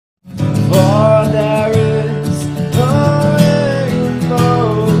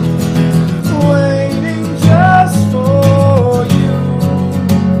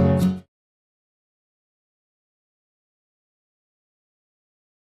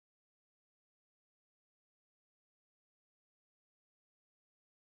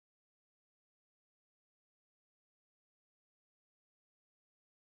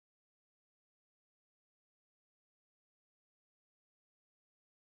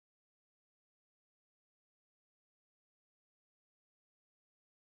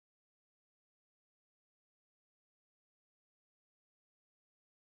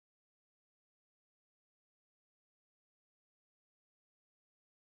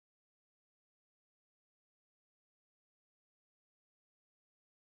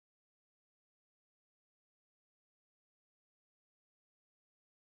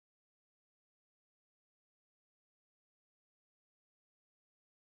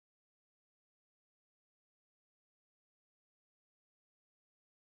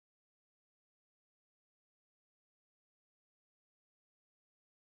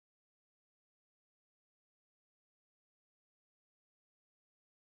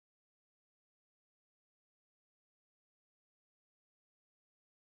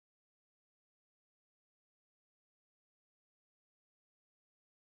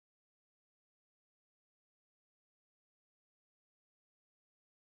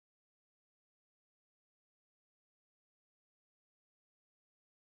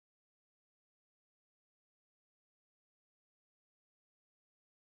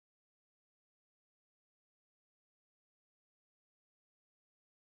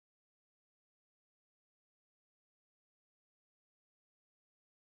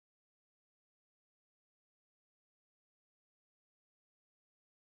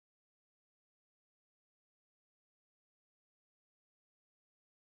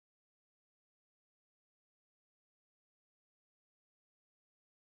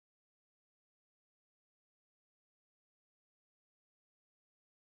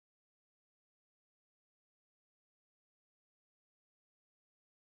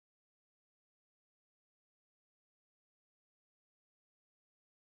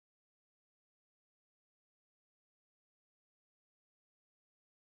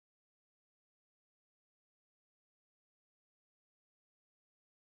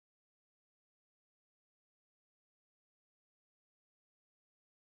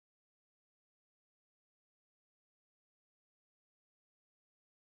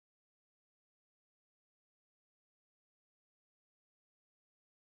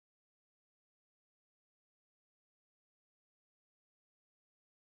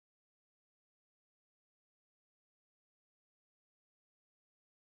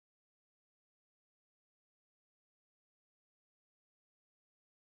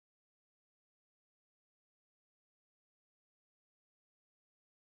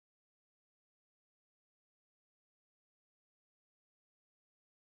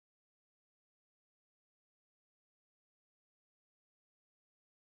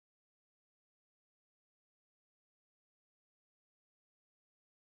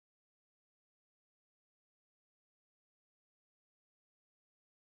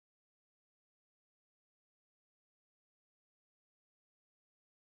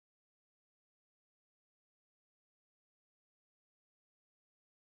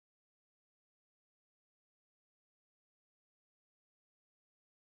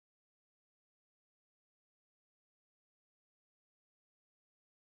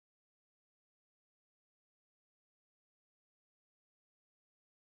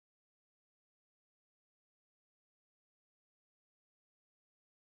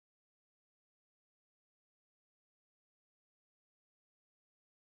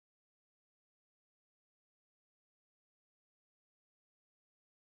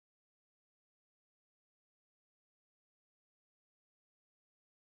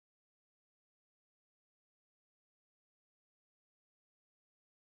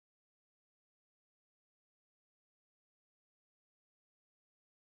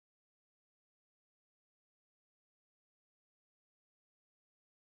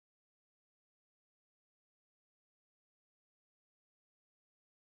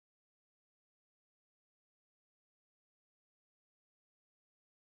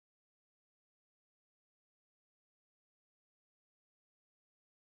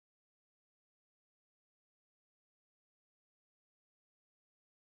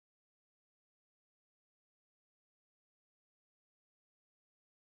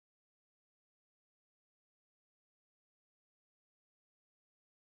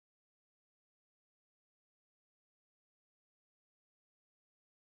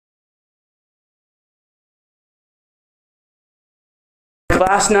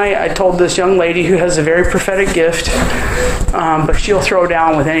Last night I told this young lady who has a very prophetic gift, but she'll throw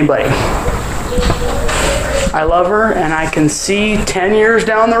down with anybody. I love her, and I can see 10 years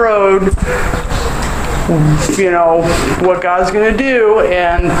down the road, what God's going to do.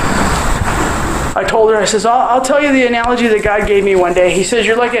 And I told her, I says, I'll tell you the analogy that God gave me one day. He says,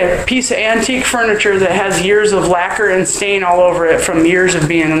 you're like a piece of antique furniture that has years of lacquer and stain all over it from years of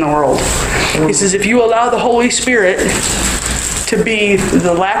being in the world. He says, if you allow the Holy Spirit to be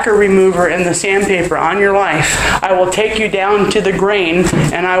the lacquer remover and the sandpaper on your life, I will take you down to the grain,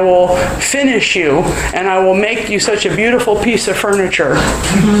 and I will finish you, and I will make you such a beautiful piece of furniture.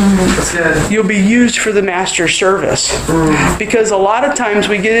 That's good. You'll be used for the master's service. Because a lot of times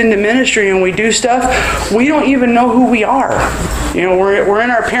we get into ministry and we do stuff, we don't even know who we are. We're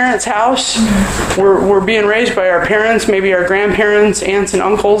in our parents' house. We're being raised by our parents, maybe our grandparents, aunts and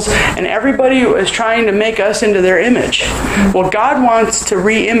uncles, and everybody is trying to make us into their image. Well, God wants to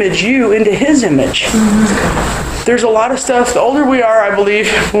re-image you into His image. There's a lot of stuff. The older we are, I believe,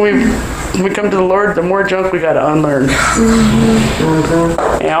 when we come to the Lord, the more junk we got to unlearn.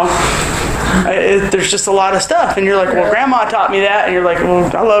 There's just a lot of stuff, and you're like, well, Grandma taught me that, and you're like, well,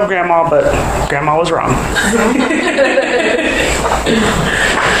 I love Grandma, but Grandma was wrong.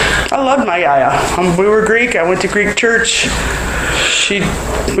 I loved my Yaya. We were Greek. I went to Greek church.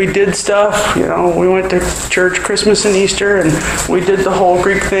 We did stuff, we went to church Christmas and Easter, and we did the whole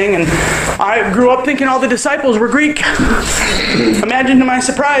Greek thing, and I grew up thinking all the disciples were Greek. Imagine to my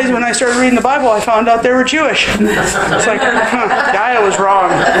surprise, when I started reading the Bible, I found out they were Jewish. It's like, Gaia was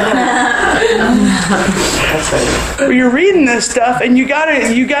wrong. You're reading this stuff, and you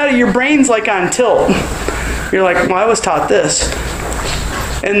got your brain's like on tilt. You're like, well, I was taught this.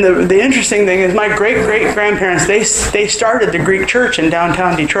 And the interesting thing is, my great-great-grandparents, they started the Greek church in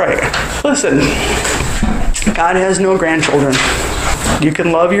downtown Detroit. Listen, God has no grandchildren. You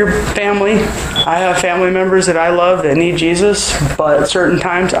can love your family. I have family members that I love that need Jesus, but at certain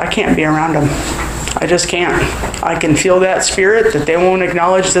times I can't be around them. I just can't. I can feel that spirit that they won't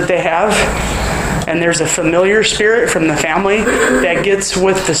acknowledge that they have. And there's a familiar spirit from the family that gets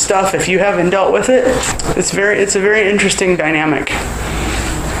with the stuff if you haven't dealt with it. It's a very interesting dynamic.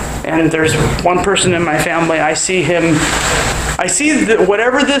 And there's one person in my family, I see that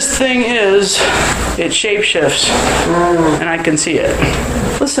whatever this thing is, it shapeshifts, and I can see it.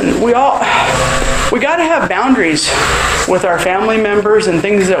 Listen, we got to have boundaries with our family members and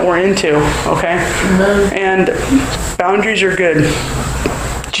things that we're into, okay? And boundaries are good.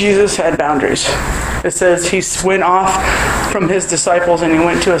 Jesus had boundaries. It says he went off from his disciples and he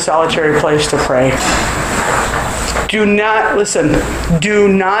went to a solitary place to pray. Do not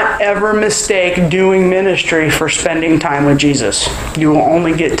ever mistake doing ministry for spending time with Jesus. You will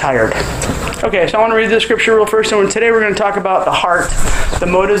only get tired. Okay, so I want to read this scripture real first. And today we're going to talk about the heart, the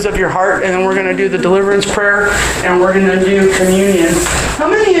motives of your heart, and then we're going to do the deliverance prayer, and we're going to do communion. How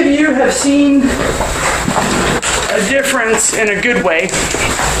many of you have seen a difference in a good way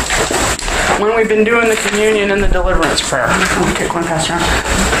when we've been doing the communion and the deliverance prayer? Okay, come on, Pastor.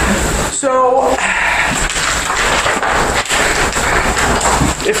 So,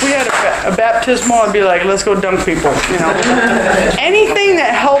 if we had a baptismal, I'd be like, let's go dunk people. Anything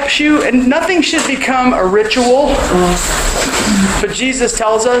that helps you, and nothing should become a ritual. But Jesus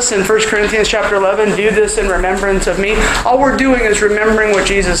tells us in 1 Corinthians chapter 11, do this in remembrance of me. All we're doing is remembering what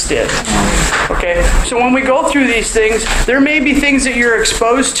Jesus did. Okay, so when we go through these things, there may be things that you're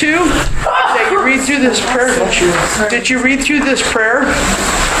exposed to, that you read through this prayer. Did you read through this prayer?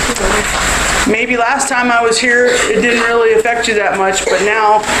 Maybe last time I was here, it didn't really affect you that much, but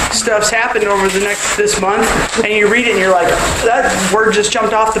now stuff's happened over this month, and you read it and you're like, that word just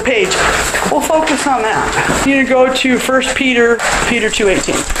jumped off the page. We'll focus on that. You need to go to 1 Peter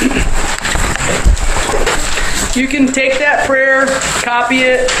 2:18. You can take that prayer, copy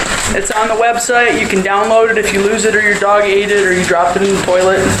it. It's on the website. You can download it if you lose it or your dog ate it or you dropped it in the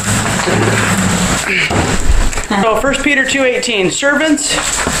toilet. So 1 Peter 2:18, servants,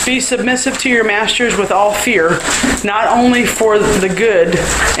 be submissive to your masters with all fear, not only for the good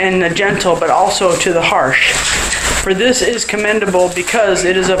and the gentle, but also to the harsh. For this is commendable, because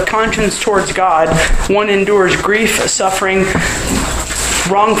it is of conscience towards God. One endures grief, suffering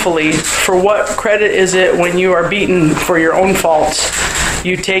wrongfully. For what credit is it when you are beaten for your own faults?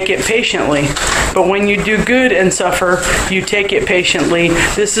 You take it patiently. But when you do good and suffer, you take it patiently.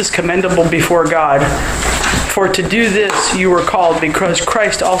 This is commendable before God. For to do this you were called, because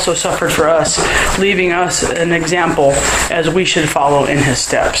Christ also suffered for us, leaving us an example as we should follow in his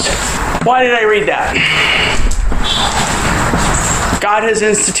steps. Why did I read that? God has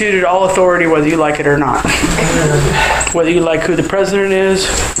instituted all authority whether you like it or not. Whether you like who the president is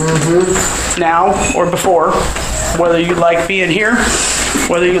now or before, whether you like being here,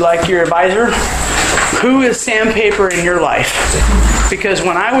 whether you like your advisor, who is sandpaper in your life? Because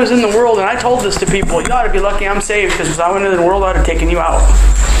when I was in the world, and I told this to people, you ought to be lucky I'm saved, because if I went into the world, I'd have taken you out.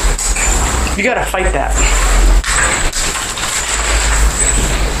 You got to fight that.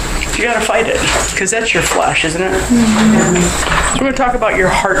 You got to fight it, because that's your flesh, isn't it? So we're going to talk about your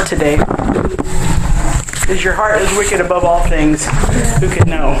heart today. Because your heart is wicked above all things. Who could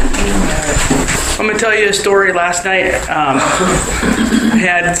know? I'm going to tell you a story. Last night, I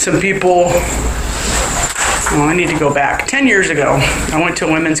had some people... Well, I need to go back. 10 years ago, I went to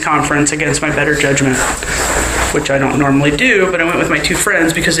a women's conference against my better judgment, which I don't normally do, but I went with my two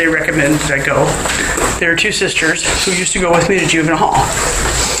friends because they recommended I go. There are two sisters who used to go with me to juvenile hall.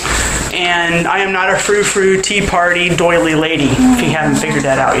 And I am not a frou-frou, tea party, doily lady, if you haven't figured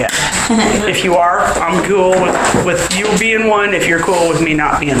that out yet. If you are, I'm cool with you being one, if you're cool with me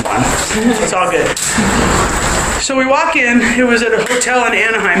not being one. It's all good. So we walk in. It was at a hotel in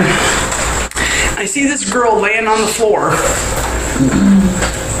Anaheim. I see this girl laying on the floor,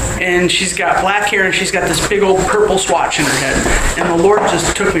 and she's got black hair, and she's got this big old purple swatch in her head, and the Lord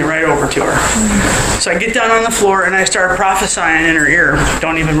just took me right over to her. So I get down on the floor, and I start prophesying in her ear.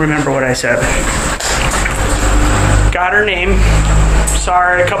 Don't even remember what I said. Got her name, saw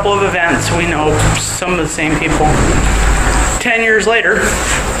her at a couple of events. We know some of the same people. 10 years later,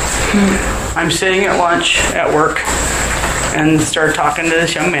 I'm sitting at lunch at work, and started talking to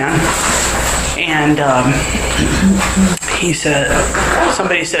this young man. And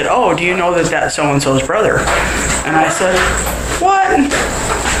somebody said, oh, do you know that that's so-and-so's brother? And I said, what?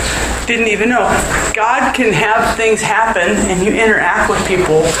 Didn't even know. God can have things happen and you interact with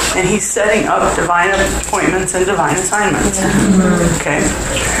people, and he's setting up divine appointments and divine assignments. Okay?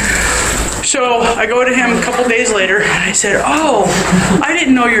 So I go to him a couple days later, and I said, oh, I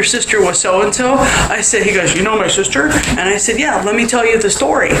didn't know your sister was so-and-so. I said, he goes, you know my sister? And I said, yeah, let me tell you the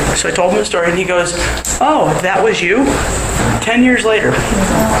story. So I told him the story, and he goes, oh, that was you? 10 years later.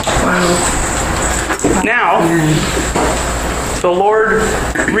 Wow. Now, the Lord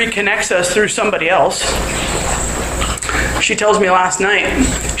reconnects us through somebody else. She tells me last night,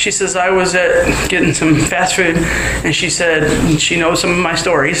 she says, I was at getting some fast food, and she said, she knows some of my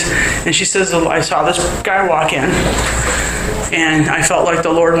stories, and she says, I saw this guy walk in, and I felt like the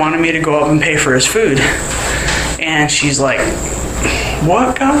Lord wanted me to go up and pay for his food. And she's like,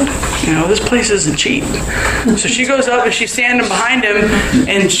 what, God? You know, this place isn't cheap. So she goes up, and she's standing behind him,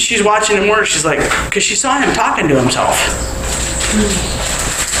 and she's watching him work. She's like, because she saw him talking to himself.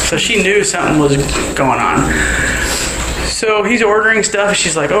 So she knew something was going on. So he's ordering stuff.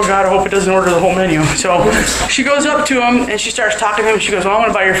 She's like, oh, God, I hope it doesn't order the whole menu. So she goes up to him, and she starts talking to him. She goes, well, I want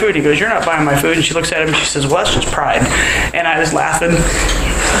to buy your food. He goes, you're not buying my food. And she looks at him, and she says, well, that's just pride. And I was laughing.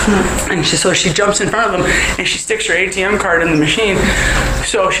 And so she jumps in front of him, and she sticks her ATM card in the machine.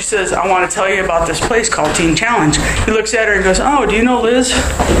 So she says, I want to tell you about this place called Teen Challenge. He looks at her and goes, oh, do you know Liz?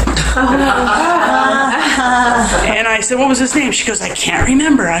 And I said, what was his name? She goes, I can't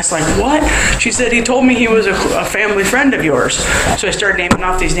remember. I was like, what? She said, he told me he was a family friend of yours. So I started naming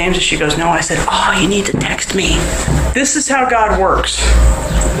off these names, and she goes, no. I said, oh, you need to text me. This is how God works.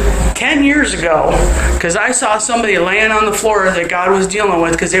 10 years ago, because I saw somebody laying on the floor that God was dealing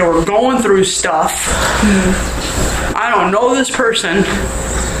with because they were going through stuff. I don't know this person,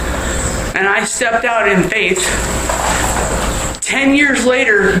 and I stepped out in faith. 10 years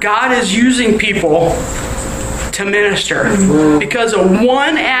later, God is using people to minister because of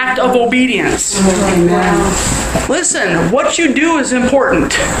one act of obedience. Listen, what you do is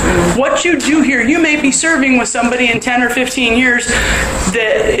important. What you do here, you may be serving with somebody in 10 or 15 years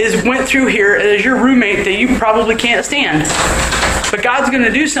that went through here as your roommate that you probably can't stand. But God's going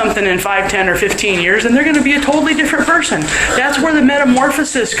to do something in 5, 10, or 15 years, and they're going to be a totally different person. That's where the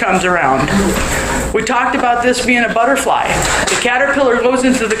metamorphosis comes around. We talked about this being a butterfly. The caterpillar goes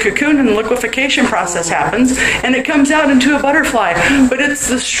into the cocoon, and the liquefaction process happens, and it comes out into a butterfly. But it's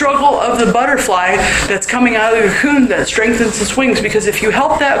the struggle of the butterfly that's coming out of the cocoon that strengthens its wings, because if you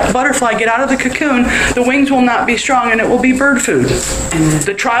help that butterfly get out of the cocoon, the wings will not be strong, and it will be bird food.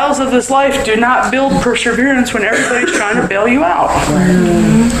 The trials of this life do not build perseverance when everybody's trying to bail you out.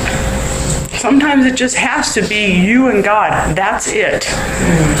 Sometimes it just has to be you and God. That's it.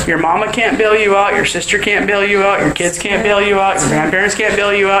 Your mama can't bail you out. Your sister can't bail you out. Your kids can't bail you out. Your grandparents can't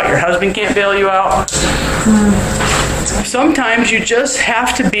bail you out. Your husband can't bail you out. Sometimes you just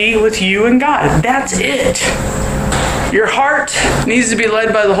have to be with you and God. That's it. Your heart needs to be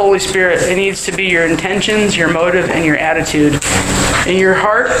led by the Holy Spirit. It needs to be your intentions, your motive, and your attitude. And your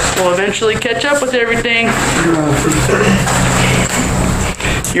heart will eventually catch up with everything.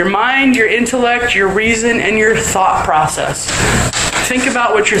 Your mind, your intellect, your reason, and your thought process. Think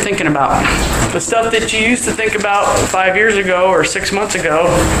about what you're thinking about. The stuff that you used to think about 5 years ago or 6 months ago,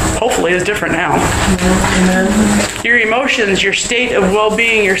 hopefully is different now. Amen. Your emotions, your state of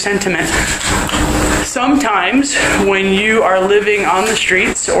well-being, your sentiment. Sometimes when you are living on the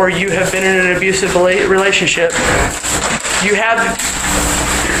streets or you have been in an abusive relationship, you have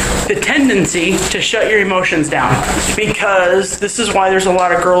the tendency to shut your emotions down, because this is why there's a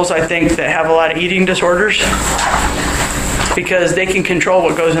lot of girls, I think, that have a lot of eating disorders, because they can control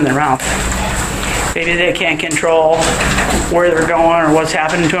what goes in their mouth. Maybe they can't control where they're going or what's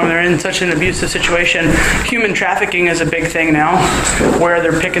happening to them. They're in such an abusive situation. Human trafficking is a big thing now, where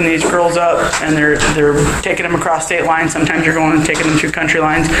they're picking these girls up and they're taking them across state lines. Sometimes you're going and taking them through country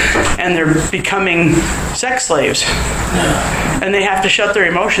lines, and they're becoming sex slaves. And they have to shut their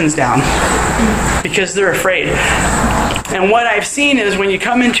emotions down because they're afraid. And what I've seen is when you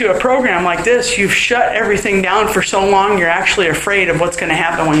come into a program like this, you've shut everything down for so long, you're actually afraid of what's going to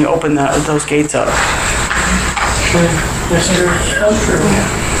happen when you open those gates up.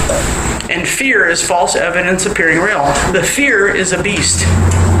 And fear is false evidence appearing real. The fear is a beast.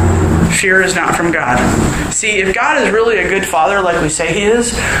 Fear is not from God. See, if God is really a good father like we say he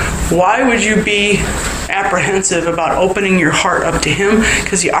is, why would you be apprehensive about opening your heart up to him?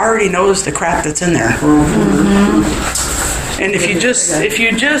 Because he already knows the crap that's in there. And if you just,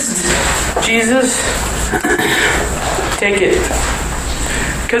 Jesus, take it.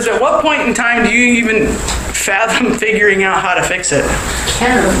 Because at what point in time do you even fathom figuring out how to fix it?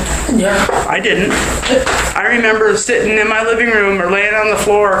 Yeah. I didn't. I remember sitting in my living room or laying on the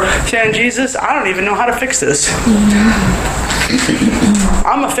floor saying, Jesus, I don't even know how to fix this.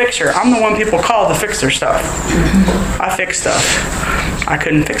 I'm a fixer. I'm the one people call the fixer stuff. I fix stuff. I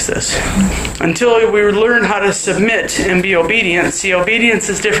couldn't fix this. Until we learn how to submit and be obedient. See, obedience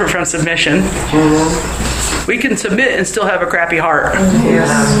is different from submission. We can submit and still have a crappy heart.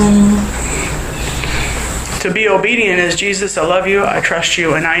 To be obedient is, Jesus, I love you, I trust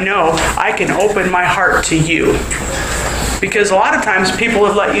you, and I know I can open my heart to you. Because a lot of times people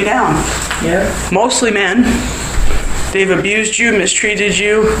have let you down. Mostly men. They've abused you, mistreated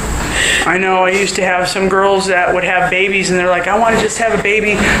you. I know I used to have some girls that would have babies and they're like, I want to just have a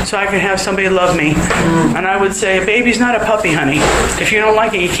baby so I can have somebody love me. And I would say, a baby's not a puppy, honey. If you don't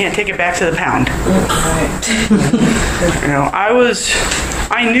like it, you can't take it back to the pound.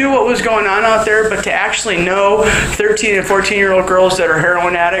 I knew what was going on out there, but to actually know 13 and 14-year-old girls that are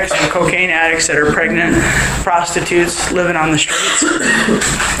heroin addicts and cocaine addicts that are pregnant, prostitutes living on the streets,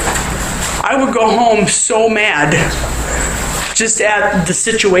 I would go home so mad just at the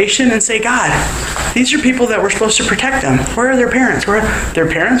situation and say, God, these are people that we're supposed to protect them. Where are their parents? Their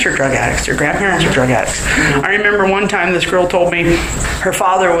parents are drug addicts. Their grandparents are drug addicts. I remember one time this girl told me her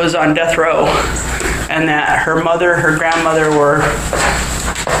father was on death row and that her mother, her grandmother were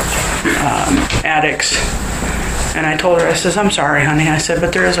addicts. And I told her, I says, I'm sorry, honey. I said,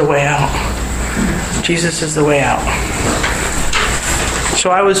 but there is a way out. Jesus is the way out. So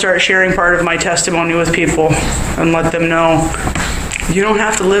I would start sharing part of my testimony with people and let them know, you don't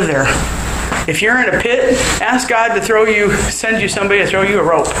have to live there. If you're in a pit, ask God to send you somebody to throw you a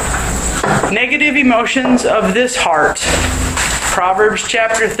rope. Negative emotions of this heart. Proverbs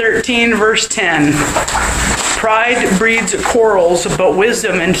chapter 13, verse 10. Pride breeds quarrels, but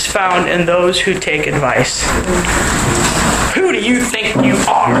wisdom is found in those who take advice. Who do you think you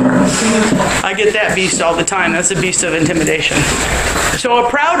are? I get that beast all the time. That's a beast of intimidation. So a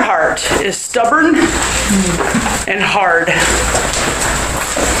proud heart is stubborn and hard.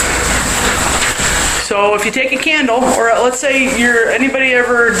 So if you take a candle, or let's say anybody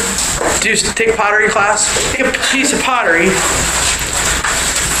ever take a pottery class? Take a piece of pottery.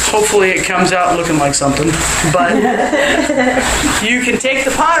 Hopefully it comes out looking like something. But you can take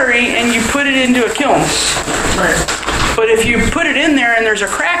the pottery and you put it into a kiln. But if you put it in there and there's a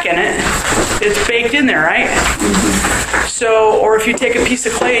crack in it, it's baked in there, right? So, or if you take a piece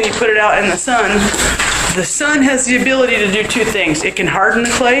of clay and you put it out in the sun has the ability to do two things. It can harden the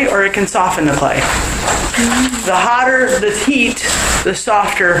clay or it can soften the clay. The hotter the heat, the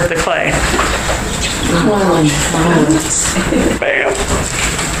softer the clay. Bam.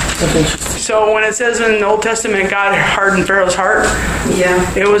 So when it says in the Old Testament, God hardened Pharaoh's heart,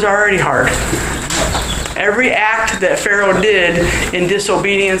 it was already hard. Every act that Pharaoh did in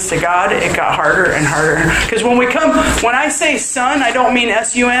disobedience to God, it got harder and harder. Because when I say son, I don't mean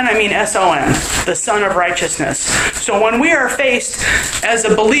S-U-N, I mean S-O-N, the Son of Righteousness. So when we are faced as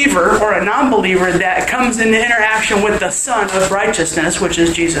a believer or a non-believer that comes into interaction with the Son of Righteousness, which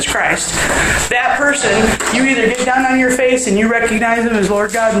is Jesus Christ, that person, you either get down on your face and you recognize him as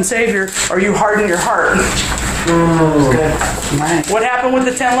Lord God and Savior, or you harden your heart. What happened with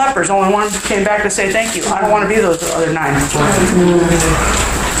the 10 lepers? Only one came back to say thank you. I don't want to be those other 9. I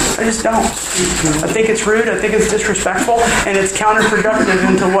just don't. I think it's rude, I think it's disrespectful, and it's counterproductive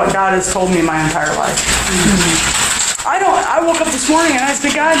into what God has told me my entire life. I woke up this morning and I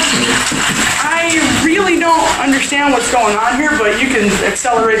said, God, I really don't understand what's going on here, but you can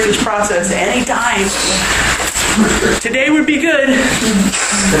accelerate this process anytime. Today would be good.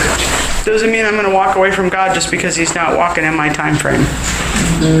 Doesn't mean I'm going to walk away from God just because he's not walking in my time frame.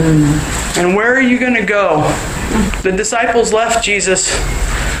 And where are you going to go? The disciples left Jesus,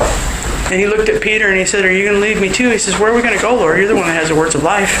 and he looked at Peter and he said, are you going to leave me too? He says, where are we going to go, Lord? You're the one that has the words of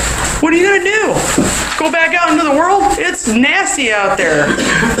life. What are you going to do? Go back out into the world? It's nasty out there.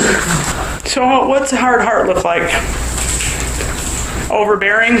 So what's a hard heart look like?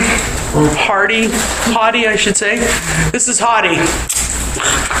 Overbearing, haughty, I should say. This is haughty.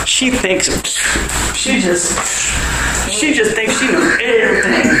 She just thinks she knows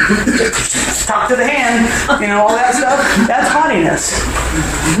everything. Talk to the hand, all that stuff. That's haughtiness.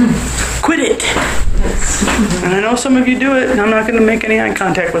 Quit it. And I know some of you do it, and I'm not going to make any eye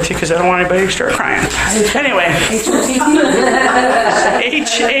contact with you because I don't want anybody to start crying. Anyway,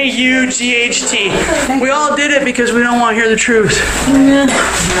 H-A-U-G-H-T. We all did it because we don't want to hear the truth.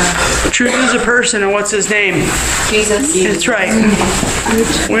 The truth is a person, and what's his name? Jesus. That's right.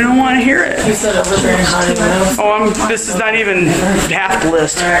 We don't want to hear it. You said overbearing, haughty. This is not even half the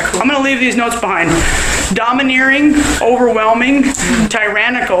list. I'm going to leave these notes behind. Domineering, overwhelming,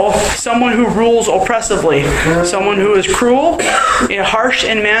 tyrannical, someone who rules oppressively, someone who is cruel, harsh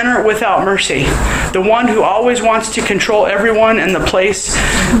in manner, without mercy, the one who always wants to control everyone in the place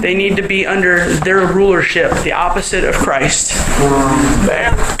they need to be under their rulership, the opposite of Christ.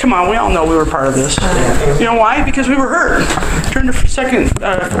 Come on, we all know we were part of this. You know why? Because we were hurt. Turn to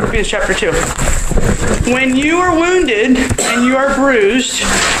Philippians chapter 2. When you are wounded and you are bruised,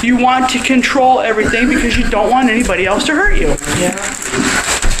 you want to control everything because you don't want anybody else to hurt you. Yeah.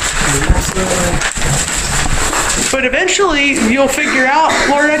 But eventually you'll figure out,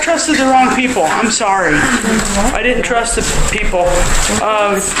 Lord, I trusted the wrong people. I'm sorry. I didn't trust the people.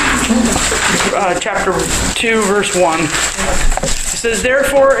 Chapter 2, verse 1. It says,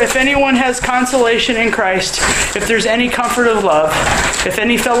 therefore, if anyone has consolation in Christ, if there's any comfort of love, if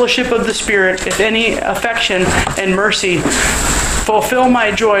any fellowship of the Spirit, if any affection and mercy, fulfill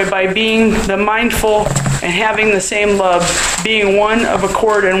my joy by being the mindful and having the same love, being one of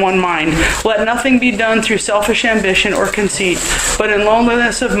accord and one mind. Let nothing be done through selfish ambition or conceit, but in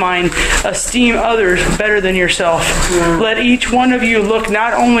lowliness of mind, esteem others better than yourself. Let each one of you look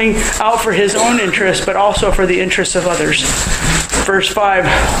not only out for his own interests, but also for the interests of others. Verse 5,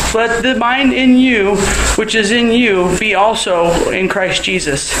 let the mind in you, which is in you, be also in Christ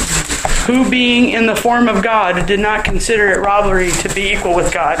Jesus, who being in the form of God did not consider it robbery to be equal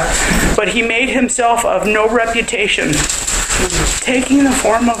with God, but he made himself of no reputation, taking the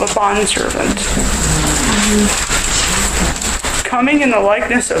form of a bondservant, coming in the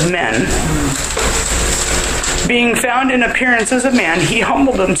likeness of men. Being found in appearance as a man, he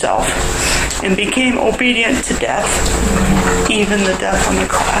humbled himself and became obedient to death, even the death on the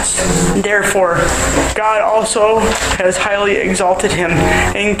cross. Therefore, God also has highly exalted him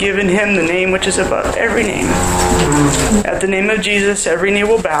and given him the name which is above every name. At the name of Jesus, every knee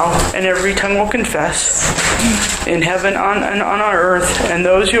will bow and every tongue will confess, in heaven and on our earth, and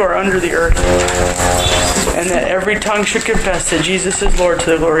those who are under the earth, and that every tongue should confess that Jesus is Lord, to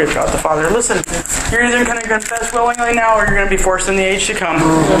the glory of God the Father. Listen, you're either going to confess willingly now, or you're going to be forced in the age to come.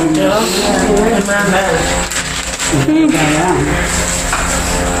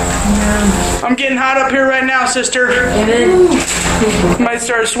 I'm getting hot up here right now, sister. Might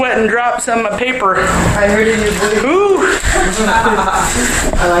start sweating, drop some paper. I heard it in your voice. Ooh.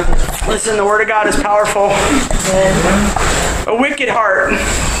 I like it. Listen, the Word of God is powerful. A wicked heart.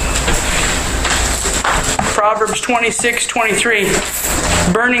 Proverbs 26:23.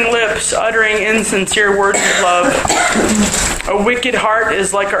 Burning lips, uttering insincere words of love. A wicked heart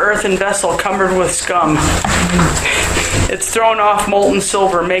is like an earthen vessel covered with scum. It's thrown off molten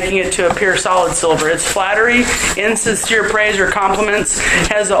silver, making it to appear solid silver. Its flattery, insincere praise or compliments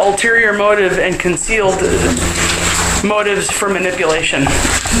has an ulterior motive and concealed motives for manipulation.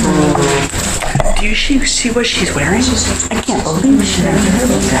 do you see what she's wearing? I can't believe she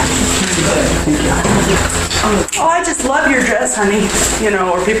Oh, I just love your dress, honey. You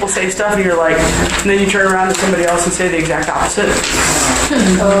know, or people say stuff and you're like, and then you turn around to somebody else and say the exact opposite.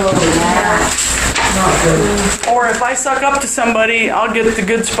 Or if I suck up to somebody, I'll get the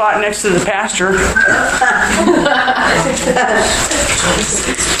good spot next to the pastor.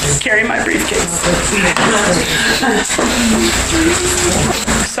 Carry my briefcase.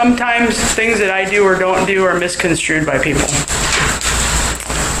 Sometimes things that I do or don't do are misconstrued by people.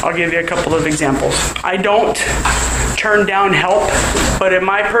 I'll give you a couple of examples. I don't turn down help, but in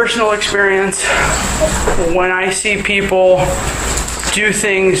my personal experience, when I see people do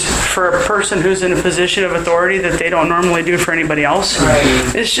things for a person who's in a position of authority that they don't normally do for anybody else,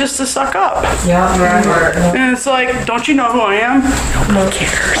 it's just to suck up. Yeah, right. And it's like, don't you know who I am? Nobody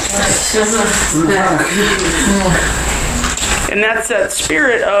cares. And that's that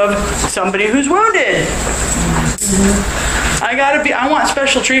spirit of somebody who's wounded. I want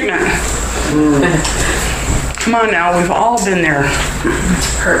special treatment. Come on now, we've all been there.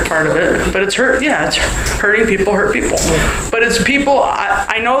 Hurt part of it. But it's hurt, yeah, it's hurting people hurt people. But it's people,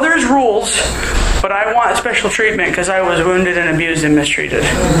 I know there's rules, but I want special treatment because I was wounded and abused and mistreated.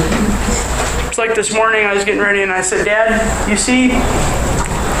 It's like this morning I was getting ready and I said, Dad, you see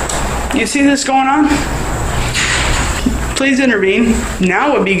this going on? Please intervene.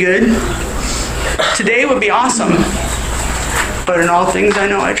 Now would be good. Today would be awesome. But in all things I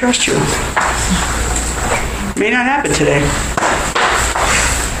know I trust you. May not happen today.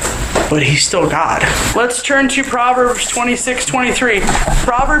 But he's still God. Let's turn to Proverbs 26:23.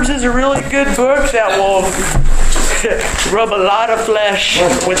 Proverbs is a really good book that will rub a lot of flesh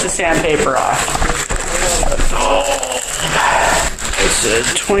with the sandpaper off.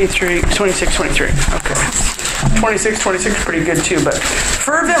 It's 26:23. Okay. 26 is pretty good too, but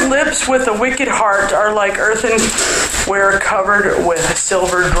fervent lips with a wicked heart are like earthenware covered with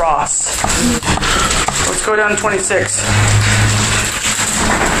silver dross. Let's go down to 26.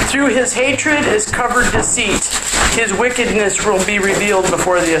 Through his hatred is covered deceit. His wickedness will be revealed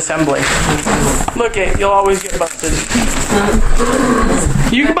before the assembly. Look you'll always get busted.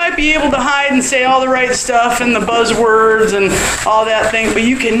 You might be able to hide and say all the right stuff and the buzzwords and all that thing, but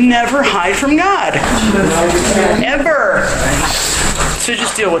you can never hide from God. Ever. So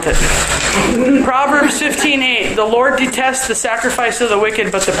just deal with it. Proverbs 15:8. The Lord detests the sacrifice of the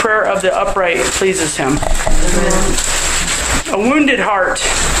wicked, but the prayer of the upright pleases him. A wounded heart.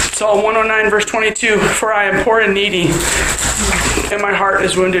 Psalm 109 verse 22. For I am poor and needy, and my heart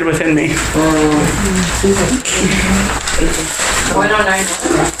is wounded within me. 109.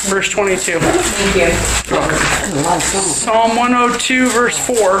 Verse 22. Thank you. Psalm 102 verse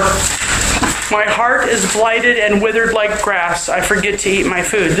 4. My heart is blighted and withered like grass. I forget to eat my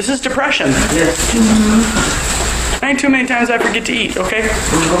food. This is depression. Ain't too many times I forget to eat, okay?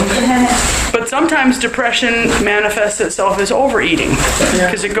 But sometimes depression manifests itself as overeating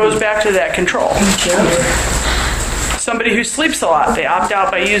because it goes back to that control. Somebody who sleeps a lot, they opt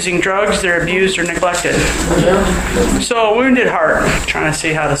out by using drugs, they're abused or neglected. So a wounded heart. I'm trying to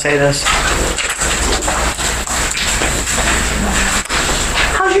see how to say this.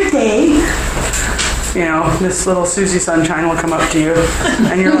 How's your day? You know, this little Susie Sunshine will come up to you,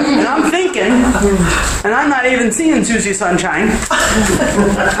 and you're like, and I'm thinking, and I'm not even seeing Susie Sunshine,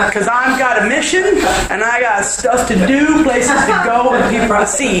 because I've got a mission, and I got stuff to do, places to go, and people to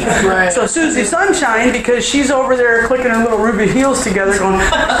see. Right. So Susie Sunshine, because she's over there clicking her little ruby heels together, going,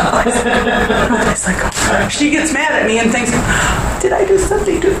 it's like, she gets mad at me and thinks, did I do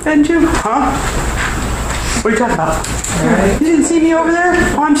something to offend you? Huh? What are you talking about? Right. You didn't see me over there?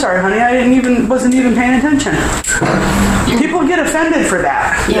 Oh, I'm sorry, honey. I wasn't even paying attention. People get offended for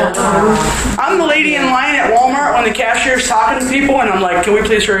that. Yeah. I'm the lady in line at Walmart when the cashier's talking to people, and I'm like, can we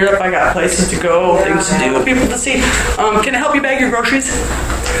please hurry up? I got places to go, things to do, people to see. Can I help you bag your groceries?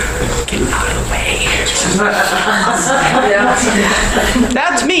 Get out of the way.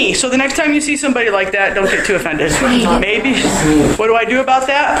 That's me. So the next time you see somebody like that, don't get too offended. Maybe. What do I do about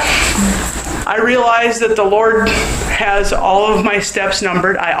that? I realize that the Lord has all of my steps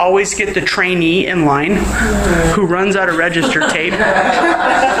numbered. I always get the trainee in line who runs out of register tape.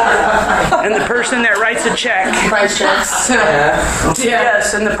 And the person that writes a check. Price checks.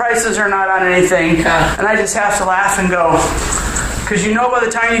 Yes, and the prices are not on anything. And I just have to laugh and go. Because you know by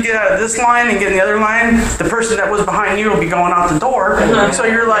the time you get out of this line and get in the other line, the person that was behind you will be going out the door. So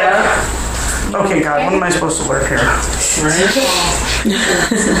you're like... Okay, God, what am I supposed to learn here?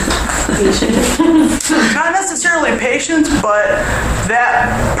 Not necessarily patience, but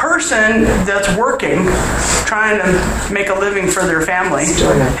that person that's working, trying to make a living for their family,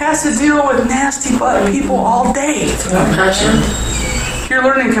 has to deal with nasty butt people all day. You're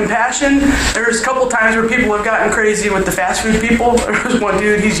learning compassion. There's a couple times where people have gotten crazy with the fast food people. There was one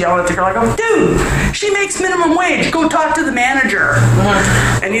dude, he's yelling at the girl, like, dude, she makes minimum wage. Go talk to the manager.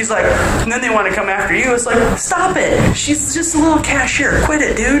 And he's like, and then they want to come after you. It's like, stop it. She's just a little cashier. Quit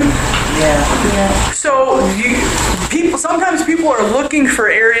it, dude. Yeah. So sometimes people are looking for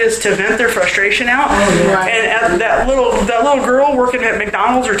areas to vent their frustration out. And at that little girl working at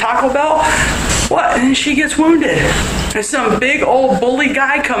McDonald's or Taco Bell, what? And she gets wounded. And some big old bully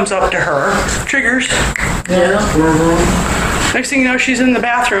guy comes up to her. Triggers. Yeah. Next thing you know, she's in the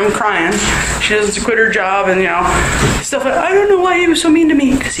bathroom crying. She doesn't quit her job and, stuff like, I don't know why he was so mean to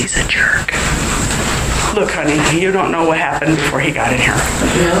me. Because he's a jerk. Look, honey, you don't know what happened before he got in here.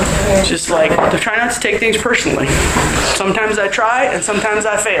 Yeah. Just like, try not to take things personally. Sometimes I try and sometimes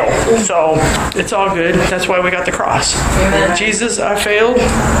I fail. So it's all good. That's why we got the cross. Amen. Jesus, I failed.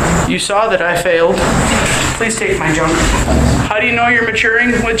 You saw that I failed. Please take my junk. How do you know you're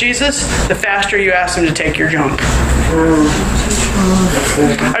maturing with Jesus? The faster you ask him to take your junk.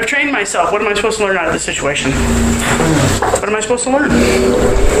 I've trained myself. What am I supposed to learn out of this situation? What am I supposed to learn?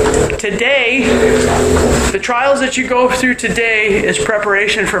 Today, the trials that you go through today is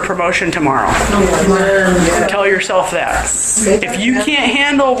preparation for promotion tomorrow. Tell yourself that. If you can't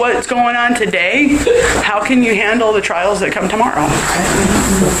handle what's going on today, how can you handle the trials that come tomorrow?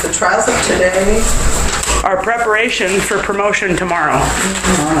 The trials of today are preparation for promotion tomorrow.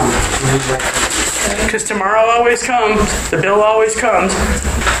 Because tomorrow always comes, the bill always comes.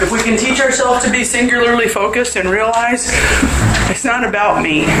 If we can teach ourselves to be singularly focused and realize it's not about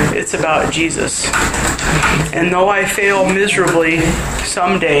me, it's about Jesus. And though I fail miserably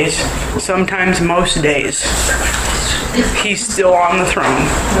some days, sometimes most days, he's still on the throne.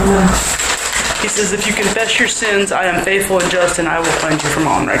 He says, if you confess your sins, I am faithful and just, and I will cleanse you from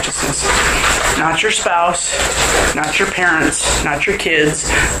all unrighteousness. Not your spouse, not your parents, not your kids,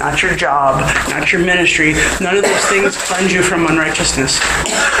 not your job, not your ministry. None of those things cleanse you from unrighteousness.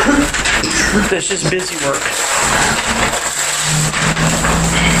 That's just busy work.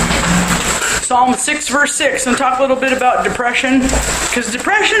 Psalm 6, verse 6, and talk a little bit about depression, because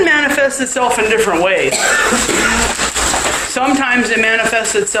depression manifests itself in different ways. Sometimes it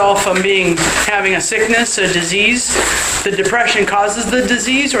manifests itself from having a sickness, a disease. The depression causes the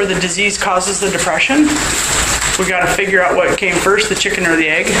disease, or the disease causes the depression. We got to figure out what came first, the chicken or the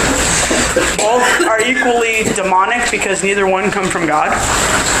egg. Both are equally demonic because neither one come from God.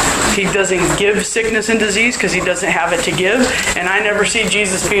 He doesn't give sickness and disease because he doesn't have it to give. And I never see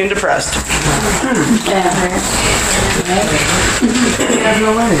Jesus being depressed.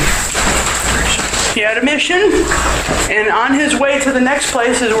 He had a mission, and on his way to the next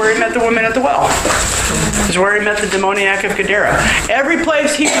place is where he met the woman at the well. Is where he met the demoniac of Gadara. Every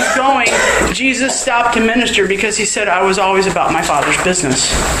place he was going, Jesus stopped to minister because he said, I was always about my Father's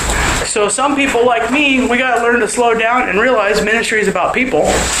business. So some people like me, we got to learn to slow down and realize ministry is about people.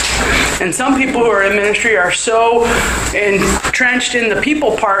 And some people who are in ministry are so entrenched in the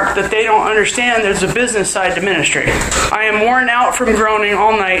people part that they don't understand there's a business side to ministry. I am worn out from groaning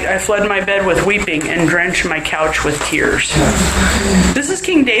all night. I fled my bed with weeping and drenched my couch with tears. This is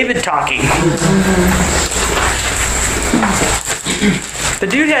King David talking. The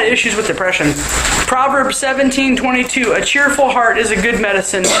dude had issues with depression. Proverbs 17:22, a cheerful heart is a good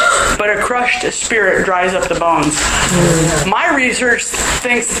medicine, but a crushed spirit dries up the bones. My research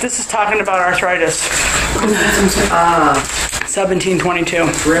thinks that this is talking about arthritis.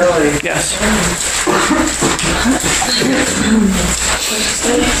 17:22. Really? Yes.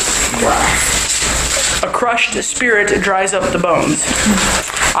 A crushed spirit dries up the bones.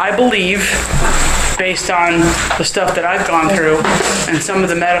 I believe, based on the stuff that I've gone through and some of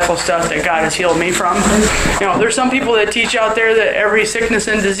the medical stuff that God has healed me from. There's some people that teach out there that every sickness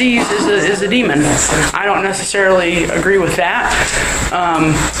and disease is a demon. I don't necessarily agree with that.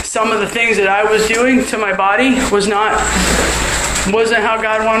 Some of the things that I was doing to my body wasn't how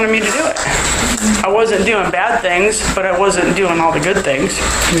God wanted me to do it. I wasn't doing bad things, but I wasn't doing all the good things.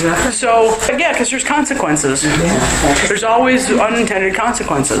 So, yeah, because there's consequences. There's always unintended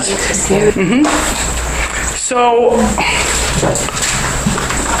consequences. Mm-hmm. So,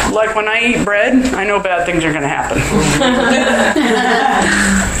 like when I eat bread, I know bad things are going to happen.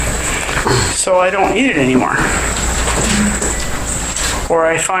 So I don't eat it anymore. Or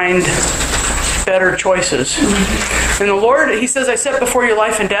I find better choices. And the Lord, He says, I set before you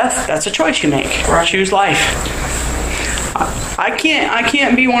life and death. That's a choice you make. Choose life. I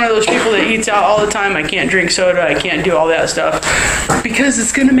can't be one of those people that eats out all the time. I can't drink soda. I can't do all that stuff because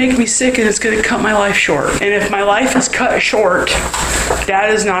it's going to make me sick and it's going to cut my life short. And if my life is cut short, that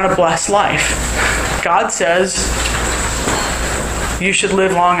is not a blessed life. God says you should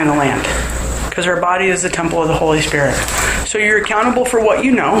live long in the land because our body is the temple of the Holy Spirit. So you're accountable for what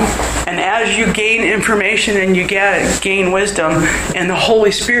you know, and as you gain information and you gain wisdom, and the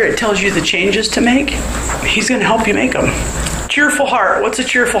Holy Spirit tells you the changes to make, He's going to help you make them. Cheerful heart. What's a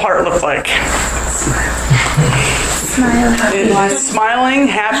cheerful heart look like? Smiling,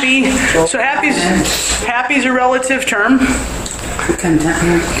 happy. So happy's a relative term.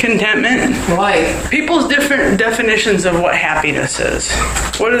 Contentment. Why? People's different definitions of what happiness is.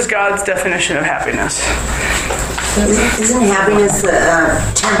 What is God's definition of happiness? Isn't happiness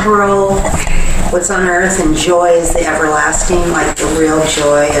temporal, what's on earth, and joy is the everlasting, like the real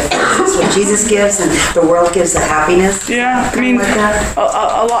joy? That's what Jesus gives, and the world gives the happiness. Yeah, I mean, like that.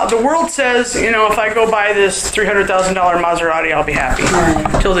 a lot. The world says, if I go buy this $300,000 Maserati, I'll be happy.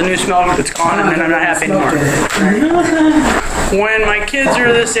 Until the new smell gets gone, and then I'm not happy anymore. When my kids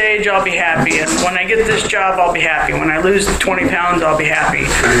are this age, I'll be happy. And when I get this job, I'll be happy. When I lose 20 pounds, I'll be happy.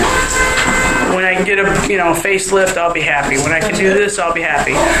 When I get a facelift, I'll be happy. When I can do this, I'll be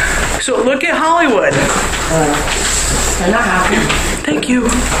happy. So look at Hollywood. They're not happy. Thank you.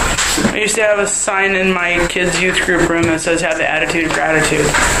 I used to have a sign in my kids' youth group room that says, have the attitude of gratitude.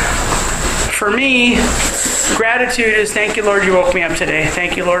 For me, gratitude is, thank you, Lord, you woke me up today.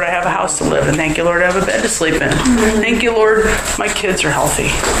 Thank you, Lord, I have a house to live in. Thank you, Lord, I have a bed to sleep in. Thank you, Lord, my kids are healthy.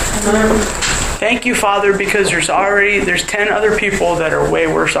 Thank you, Father, because there's 10 other people that are way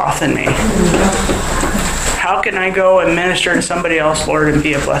worse off than me. How can I go and minister to somebody else, Lord, and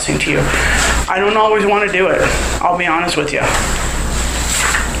be a blessing to you? I don't always want to do it. I'll be honest with you.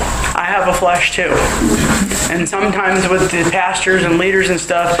 I have a flesh too. And sometimes with the pastors and leaders and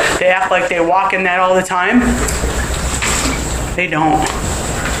stuff, they act like they walk in that all the time. They don't.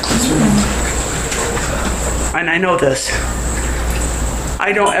 And I know this.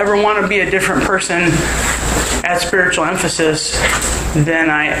 I don't ever want to be a different person at Spiritual Emphasis than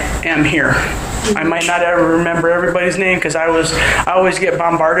I am here. I might not ever remember everybody's name because I always get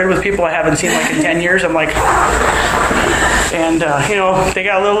bombarded with people I haven't seen like in 10 years. I'm like, and they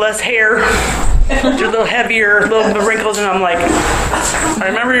got a little less hair, they're a little heavier, a little wrinkles, and I'm like, I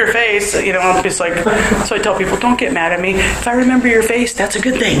remember your face. I'm just like, so I tell people, don't get mad at me. If I remember your face, that's a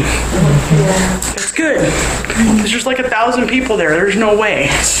good thing. That's good. Because there's like 1,000 people there. There's no way.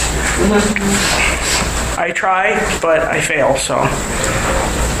 I try, but I fail. So.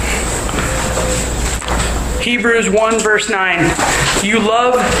 Hebrews 1 verse 9. You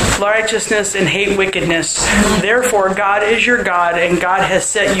love righteousness and hate wickedness. Therefore, God is your God, and God has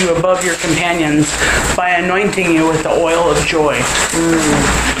set you above your companions by anointing you with the oil of joy.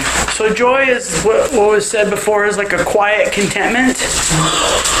 So joy is what was said before is like a quiet contentment.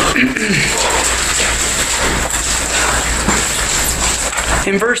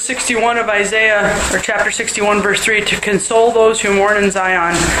 In verse 61 of Isaiah, or chapter 61, verse 3, to console those who mourn in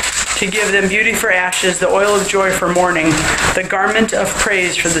Zion, to give them beauty for ashes, the oil of joy for mourning, the garment of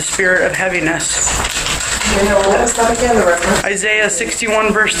praise for the spirit of heaviness. Isaiah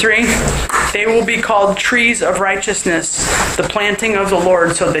 61, verse 3, they will be called trees of righteousness, the planting of the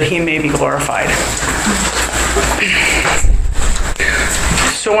Lord, so that He may be glorified.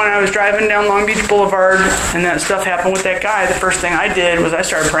 So when I was driving down Long Beach Boulevard and that stuff happened with that guy, the first thing I did was I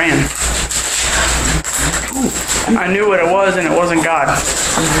started praying. I knew what it was, and it wasn't God.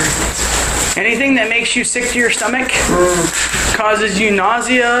 Anything that makes you sick to your stomach, causes you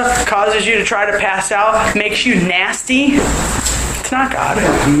nausea, causes you to try to pass out, makes you nasty, it's not God.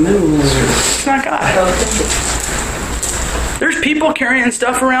 It's not God. There's people carrying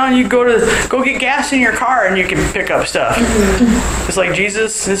stuff around. You go get gas in your car and you can pick up stuff. It's like,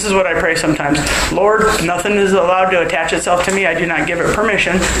 Jesus, this is what I pray sometimes. Lord, nothing is allowed to attach itself to me. I do not give it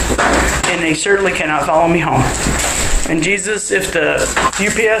permission. And they certainly cannot follow me home. And Jesus, if the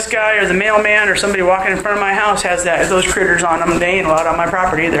UPS guy or the mailman or somebody walking in front of my house has those critters on them, they ain't allowed on my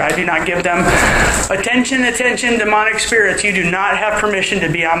property either. I do not give them attention, demonic spirits. You do not have permission to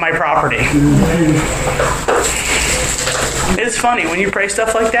be on my property. It's funny when you pray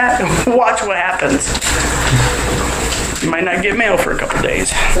stuff like that. Watch what happens. You might not get mail for a couple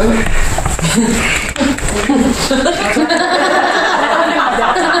days.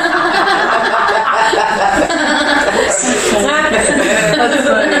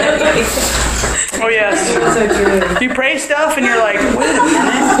 Oh yes. You pray stuff and you're like, wait a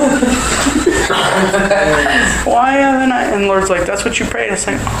minute. Why haven't I? And the Lord's like, that's what you prayed. It's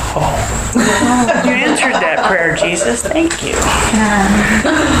like, oh, you answered that prayer, Jesus. Thank you.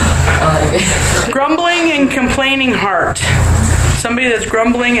 Grumbling and complaining heart. Somebody that's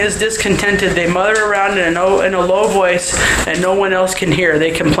grumbling is discontented. They mutter around in a low voice that no one else can hear. They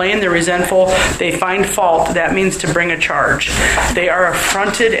complain, they're resentful, they find fault. That means to bring a charge. They are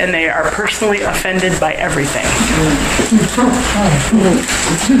affronted and they are personally offended by everything.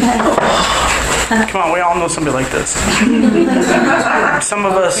 Come on, we all know somebody like this. Some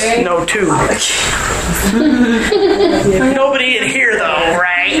of us know too. Nobody in here though,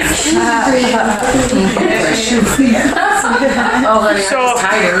 right? Oh,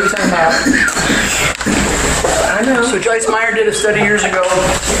 honey, I'm just tired. What are you talking about? I know. So Joyce Meyer did a study years ago,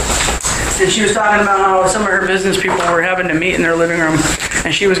 and she was talking about how some of her business people were having to meet in their living room,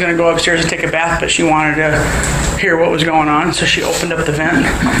 and she was going to go upstairs and take a bath, but she wanted to hear what was going on, so she opened up the vent,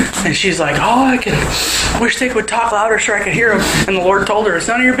 and she's like, oh, I wish they would talk louder so I could hear them. And the Lord told her, it's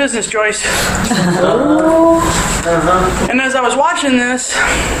none of your business, Joyce. And as I was watching this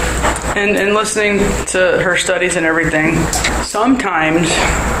and listening to her studies and everything, sometimes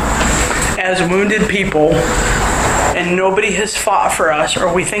as wounded people, and nobody has fought for us,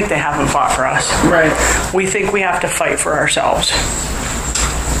 or we think they haven't fought for us. Right. We think we have to fight for ourselves.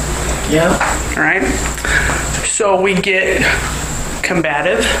 Yeah. All right? So we get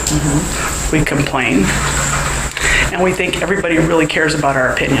combative, we complain, and we think everybody really cares about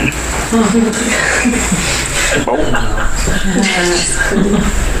our opinion.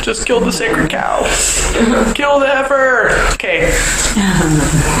 Just killed the sacred cow. Kill the heifer. Okay.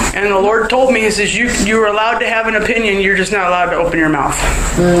 And the Lord told me, He says, you are allowed to have an opinion, you're just not allowed to open your mouth.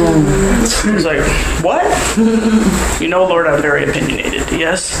 I was like, what? You know, Lord, I'm very opinionated.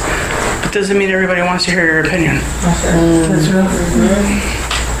 Yes. But doesn't mean everybody wants to hear your opinion. That's right.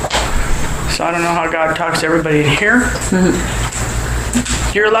 So I don't know how God talks to everybody in here.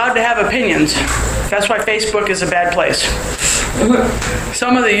 You're allowed to have opinions. That's why Facebook is a bad place.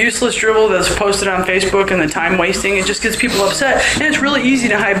 Some of the useless dribble that's posted on Facebook and the time wasting, it just gets people upset. And it's really easy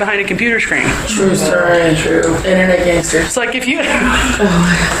to hide behind a computer screen. True story. True. Internet gangster. It's like if you...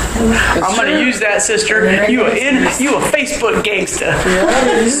 I'm going to use that, sister. You a Facebook gangster.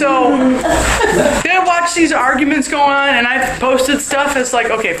 So they watch these arguments go on, and I've posted stuff. It's like,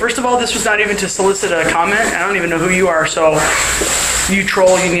 okay, first of all, this was not even to solicit a comment. I don't even know who you are, so you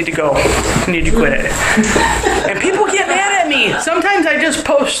troll, you need to go. You need to quit it. And people get mad at me. Sometimes I just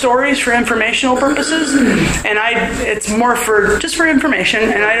post stories for informational purposes, and it's more for just for information,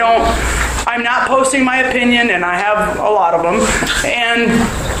 and I'm not posting my opinion, and I have a lot of them. And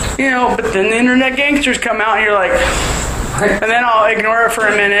but then the internet gangsters come out, and you're like, and then I'll ignore it for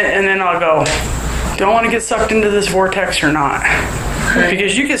a minute, and then I'll go, do I want to get sucked into this vortex or not?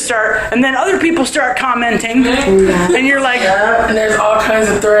 Because you can start, and then other people start commenting, and you're like... Yeah, and there's all kinds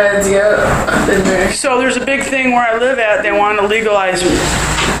of threads, I've been there. So there's a big thing where I live at, they want to legalize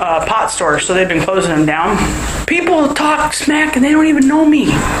pot stores, so they've been closing them down. People talk smack, and they don't even know me.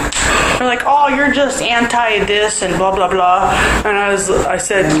 They're like, oh, you're just anti-this, and blah, blah, blah. And I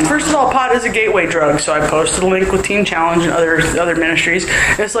said, first of all, pot is a gateway drug, so I posted a link with Teen Challenge and other ministries.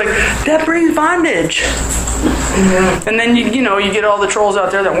 And it's like, that brings bondage. Mm-hmm. And then you get all the trolls out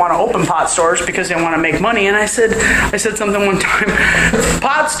there that want to open pot stores because they want to make money. And I said something one time.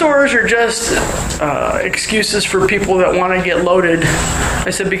 Pot stores are just excuses for people that want to get loaded. I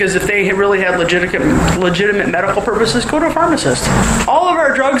said because if they really had legitimate medical purposes, go to a pharmacist. All of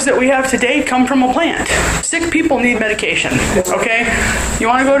our drugs that we have today come from a plant. Sick people need medication. Okay, you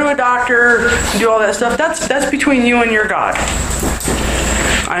want to go to a doctor and do all that stuff. That's between you and your God.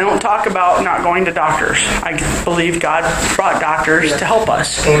 I don't talk about not going to doctors. I believe God brought doctors to help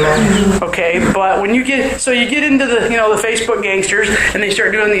us. Amen. Okay, but when you get into the the Facebook gangsters and they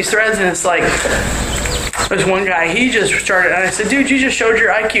start doing these threads and it's like there's one guy, he just started, and I said, dude, you just showed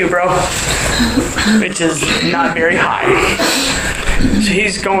your IQ, bro, which is not very high. So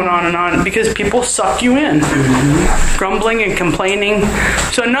he's going on and on because people suck you in. Grumbling and complaining.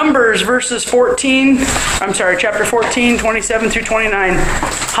 So Numbers chapter 14, 27 through 29.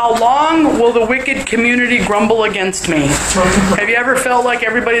 How long will the wicked community grumble against me? Have you ever felt like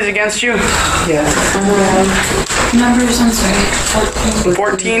everybody's against you? Yeah. Numbers, I'm sorry.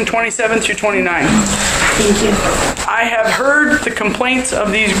 14, 27 through 29. Thank you. I have heard the complaints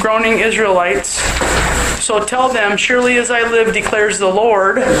of these groaning Israelites. So tell them, surely as I live, declares the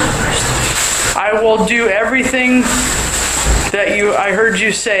Lord, I will do everything that I heard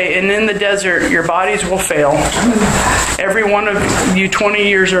you say, and in the desert your bodies will fail. Every one of you 20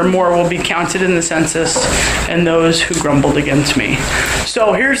 years or more will be counted in the census, and those who grumbled against me.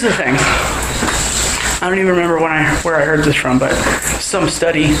 So here's the thing. I don't even remember where I heard this from, but some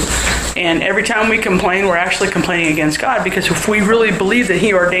study. And every time we complain, we're actually complaining against God, because if we really believe that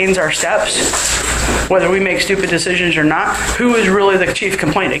He ordains our steps, whether we make stupid decisions or not, who is really the chief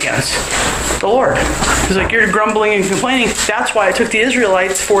complaint against? The Lord. He's like, you're grumbling and complaining. That's why it took the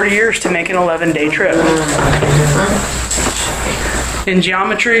Israelites 40 years to make an 11-day trip. In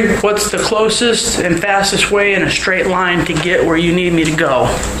geometry, what's the closest and fastest way in a straight line to get where you need me to go?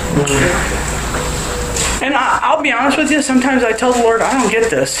 And I'll be honest with you, sometimes I tell the Lord, I don't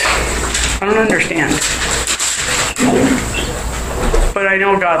get this. I don't understand. But I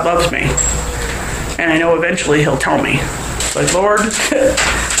know God loves me. And I know eventually He'll tell me. Like, Lord,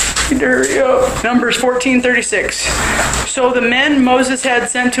 hurry up. Numbers 14:36. So the men Moses had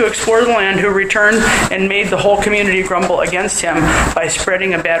sent to explore the land, who returned and made the whole community grumble against him by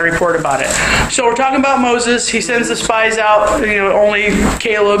spreading a bad report about it. So we're talking about Moses. He sends the spies out. Only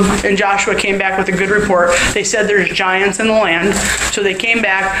Caleb and Joshua came back with a good report. They said there's giants in the land. So they came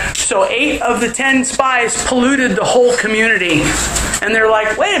back. So 8 of the 10 spies polluted the whole community. And they're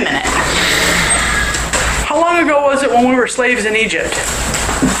like, wait a minute. How long ago was it when we were slaves in Egypt?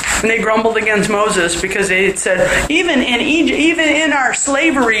 And they grumbled against Moses because they had said, even in Egypt, even in our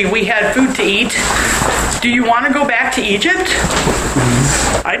slavery, we had food to eat. Do you want to go back to Egypt?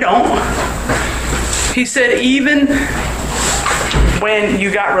 I don't. He said, even when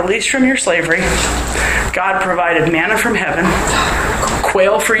you got released from your slavery, God provided manna from heaven,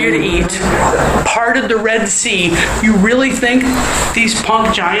 quail for you to eat, parted the Red Sea. You really think these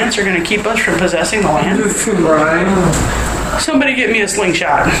punk giants are going to keep us from possessing the land? Right. Somebody get me a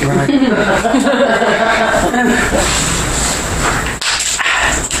slingshot.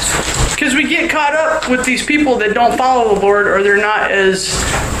 Because we get caught up with these people that don't follow the Lord, or they're not as,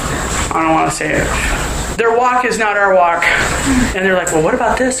 I don't want to say it, their walk is not our walk. And they're like, well, what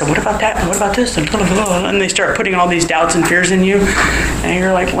about this? And what about that? And what about this? And they start putting all these doubts and fears in you. And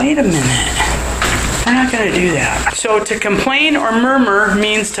you're like, wait a minute. We're not going to do that. So to complain or murmur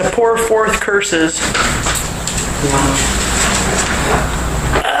means to pour forth curses.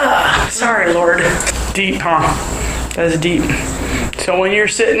 Sorry, Lord. Deep, huh? That's deep. So when you're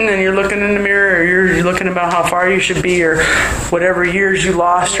sitting and you're looking in the mirror, or you're looking about how far you should be, or whatever years you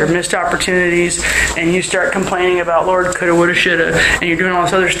lost or missed opportunities, and you start complaining about, Lord, coulda, woulda, shoulda, and you're doing all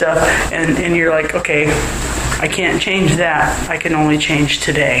this other stuff, and you're like, okay, I can't change that. I can only change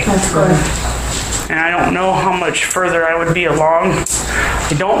today. That's good. And I don't know how much further I would be along.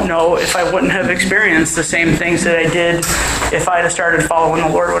 I don't know if I wouldn't have experienced the same things that I did if I had started following the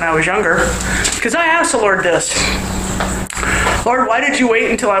Lord when I was younger. Because I asked the Lord this. Lord, why did you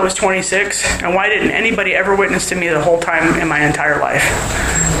wait until I was 26? And why didn't anybody ever witness to me the whole time in my entire life?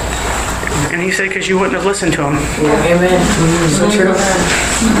 And He said, because you wouldn't have listened to Him. Amen. So true.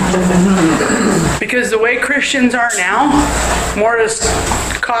 Because the way Christians are now, more is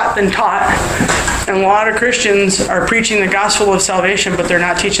caught than taught. And a lot of Christians are preaching the gospel of salvation, but they're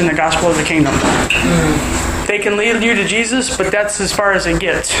not teaching the gospel of the kingdom. They can lead you to Jesus, but that's as far as it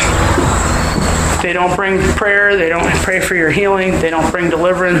gets. They don't bring prayer. They don't pray for your healing. They don't bring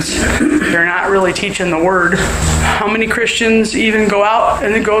deliverance. They're not really teaching the word. How many Christians even go out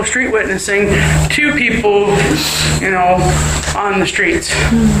and go street witnessing to people, on the streets?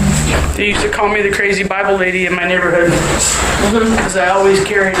 They used to call me the crazy Bible lady in my neighborhood because I always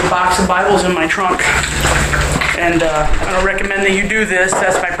carried a box of Bibles in my trunk. And I don't recommend that you do this.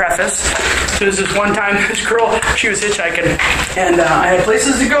 That's my preface. So there's this one time, this girl, she was hitchhiking. And I had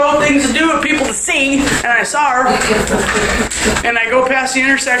places to go, things to do, and people to see. And I saw her. And I go past the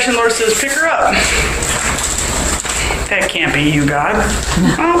intersection. Lord says, pick her up. That can't be you, God.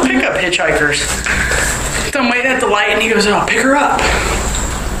 I don't pick up hitchhikers. So I'm waiting at the light, and He goes, oh, pick her up.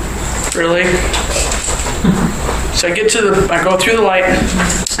 Really? So I go through the light,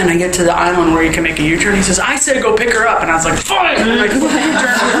 and I get to the island where you can make a U-turn. He says, I said go pick her up. And I was like, fine. And I flip the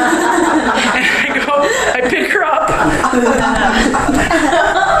U-turn. And I pick her up.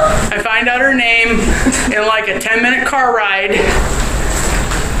 I find out her name in like a 10-minute car ride.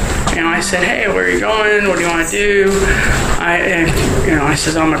 I said, hey, where are you going? What do you want to do? I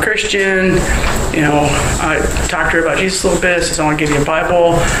said, I'm a Christian. I talked to her about Jesus a little bit. I said, I want to give you a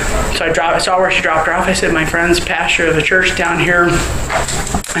Bible. So I saw where she dropped her off. I said, my friend's pastor of the church down here.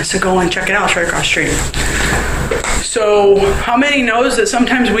 I said, go and check it out. It's right across the street. So how many knows that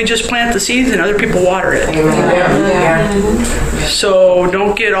sometimes we just plant the seeds and other people water it? Yeah. So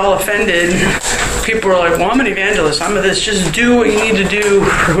don't get all offended. People are like, well, I'm an evangelist. I'm a this. Just do what you need to do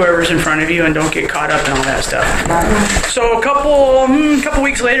for whoever's in front of you and don't get caught up in all that stuff. So a couple weeks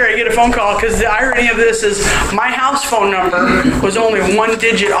weeks later, I get a phone call because the irony of this is my house phone number was only 1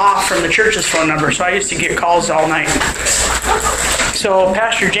 digit off from the church's phone number, so I used to get calls all night. So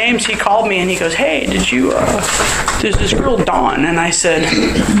Pastor James, he called me and he goes, hey, there's this girl Dawn. And I said,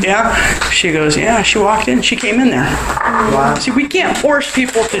 yeah? She goes, yeah, she walked in, she came in there. Wow. See, we can't force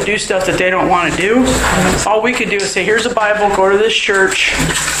people to do stuff that they don't want to do. All we could do is say, here's a Bible, go to this church.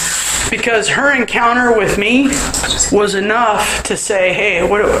 Because her encounter with me was enough to say, hey, I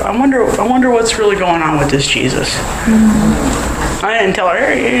wonder what's really going on with this Jesus. I didn't tell her,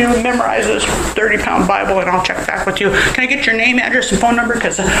 hey, memorize this 30-pound Bible and I'll check back with you. Can I get your name, address, and phone number?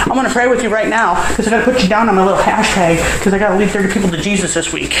 Because I'm going to pray with you right now because I got to put you down on my little hashtag because I got to lead 30 people to Jesus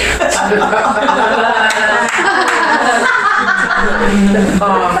this week.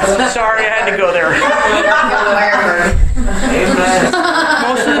 Sorry, I had to go there.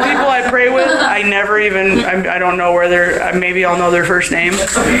 Most of the people I pray with, I don't know where they're, maybe I'll know their first name.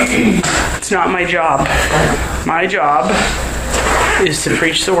 It's not my job. My job is to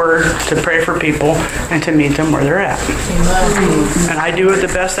preach the word, to pray for people, and to meet them where they're at. And I do it the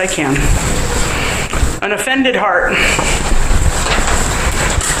best I can. An offended heart.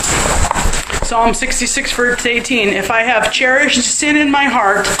 Psalm 66, verse 18. If I have cherished sin in my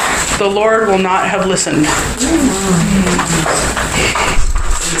heart, the Lord will not have listened.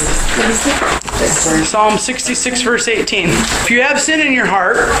 Psalm 66, verse 18. If you have sin in your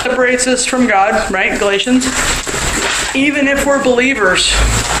heart, it separates us from God, right? Galatians. Even if we're believers,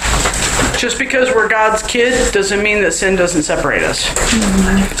 just because we're God's kid doesn't mean that sin doesn't separate us.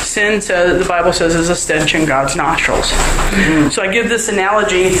 Sin, the Bible says, is a stench in God's nostrils. So I give this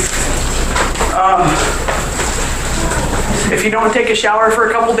analogy. If you don't take a shower for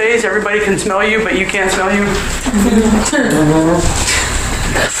a couple days, everybody can smell you, but you can't smell you.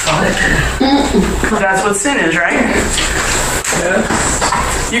 That's what sin is, right? Yeah.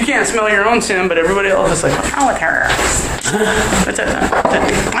 You can't smell your own sin, but everybody else is like, what's wrong with her?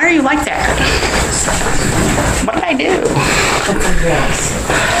 Why are you like that? What did I do?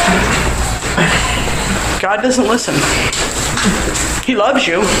 God doesn't listen. He loves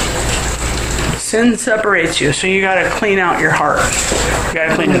you. Sin separates you, so you got to clean out your heart. You got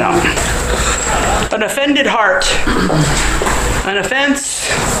to clean it out. An offended heart. An offense,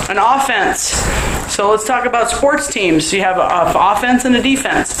 an offense. So let's talk about sports teams. You have an offense and a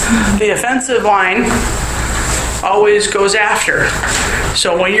defense. The offensive line always goes after.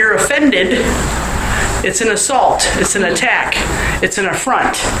 So when you're offended, it's an assault. It's an attack. It's an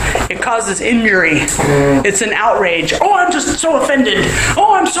affront. It causes injury. It's an outrage. Oh, I'm just so offended. Oh,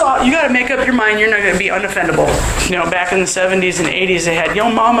 you got to make up your mind you're not going to be unoffendable. You know, back in the 70s and 80s, they had, yo,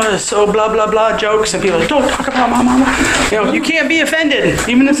 mama is so blah, blah, blah jokes. And people are like, don't talk about my mama. You know, you can't be offended,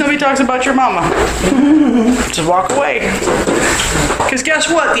 even if somebody talks about your mama. Just walk away. Because guess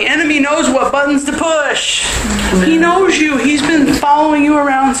what? The enemy knows what buttons to push. He knows you. He's been following you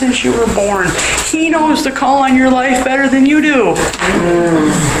around since you were born. He knows the call on your life better than you do.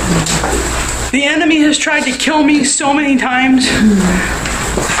 The enemy has tried to kill me so many times.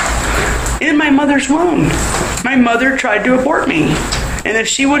 In my mother's womb, my mother tried to abort me. And if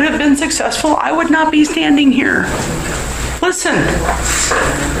she would have been successful, I would not be standing here. Listen,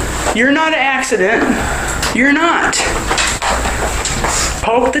 you're not an accident. You're not.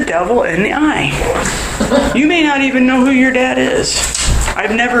 Poke the devil in the eye. You may not even know who your dad is.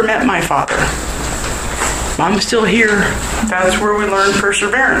 I've never met my father. I'm still here. That's where we learn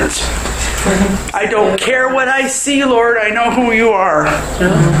perseverance. I don't care what I see, Lord. I know who you are.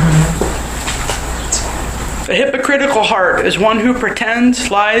 A hypocritical heart is one who pretends,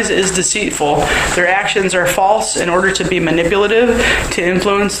 lies, is deceitful. Their actions are false in order to be manipulative, to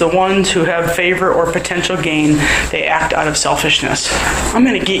influence the ones who have favor or potential gain. They act out of selfishness. I'm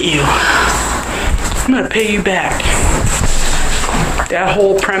going to get you. I'm going to pay you back. That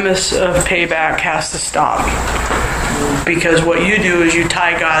whole premise of payback has to stop. Because what you do is you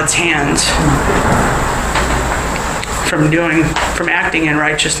tie God's hands from acting in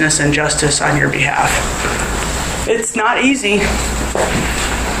righteousness and justice on your behalf. It's not easy.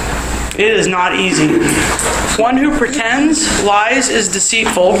 It is not easy. One who pretends, lies, is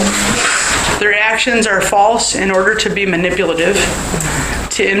deceitful. Their actions are false in order to be manipulative,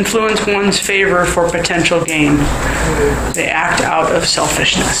 to influence one's favor for potential gain. They act out of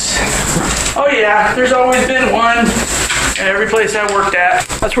selfishness. Oh yeah, there's always been one at every place I worked at.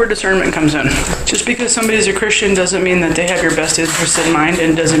 That's where discernment comes in. Just because somebody's a Christian doesn't mean that they have your best interest in mind,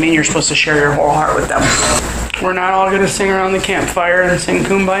 and doesn't mean you're supposed to share your whole heart with them. We're not all going to sing around the campfire and sing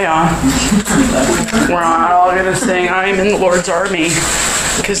Kumbaya. We're not all going to sing, I am in the Lord's army.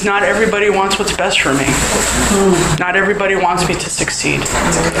 Because not everybody wants what's best for me. Not everybody wants me to succeed.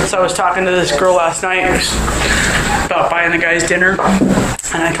 So I was talking to this girl last night about buying the guys dinner,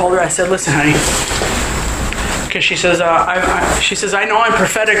 and I told her, I said, listen, honey, because she says, I know I'm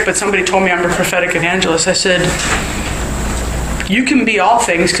prophetic, but somebody told me I'm a prophetic evangelist. I said, you can be all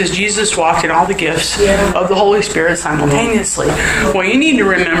things because Jesus walked in all the gifts of the Holy Spirit simultaneously. What you need to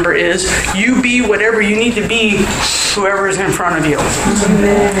remember is you be whatever you need to be, whoever is in front of you.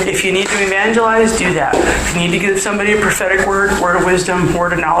 If you need to evangelize, do that. If you need to give somebody a prophetic word of wisdom,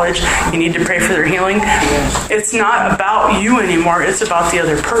 word of knowledge, you need to pray for their healing. It's not about you anymore. It's about the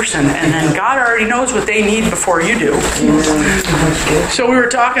other person. And then God already knows what they need before you do. So we were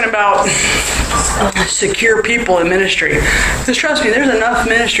talking about secure people in ministry. Because trust me, there's enough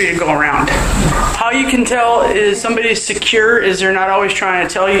ministry to go around. How you can tell is somebody's secure is they're not always trying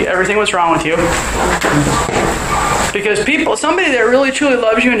to tell you everything what's wrong with you. Because somebody that really truly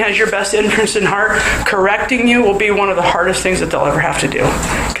loves you and has your best interest in heart, correcting you will be one of the hardest things that they'll ever have to do.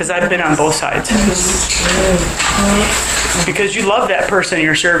 Because I've been on both sides. Because you love that person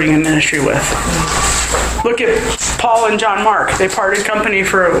you're serving in ministry with. Look at Paul and John Mark. They parted company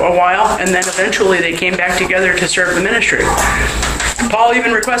for a while, and then eventually they came back together to serve the ministry. Paul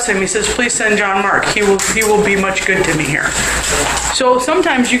even requested him. He says, please send John Mark. He will be much good to me here. So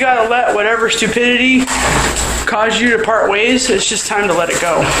sometimes you got to let whatever stupidity cause you to part ways. It's just time to let it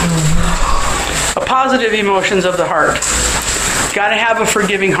go. A positive emotions of the heart. Got to have a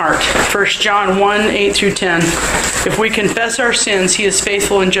forgiving heart. 1 John 1, 8 through 10. If we confess our sins, he is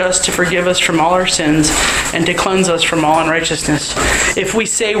faithful and just to forgive us from all our sins and to cleanse us from all unrighteousness. If we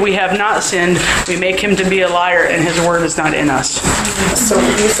say we have not sinned, we make him to be a liar and his word is not in us. So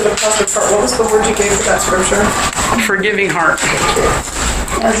you said a positive heart. What was the word you gave for that scripture? Forgiving heart.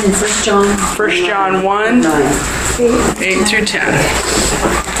 That was in 1 1 John John. 1, 8 through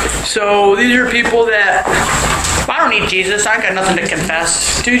 10. So these are people that, I don't need Jesus. I got nothing to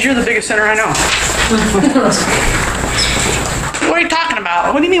confess. Dude, you're the biggest sinner I know. What are you talking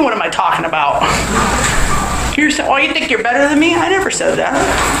about? What do you mean, what am I talking about? You're saying, oh, you think you're better than me? I never said that.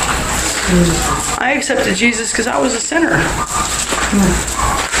 I accepted Jesus because I was a sinner.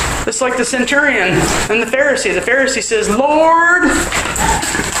 It's like the centurion and the Pharisee. The Pharisee says, Lord,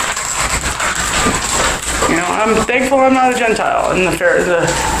 I'm thankful I'm not a Gentile. And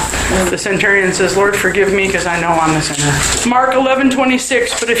the centurion says, Lord, forgive me because I know I'm a sinner. Mark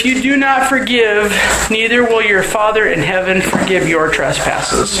 11:26, but if you do not forgive, neither will your Father in heaven forgive your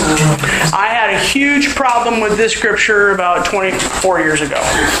trespasses. I had a huge problem with this scripture about 24 years ago.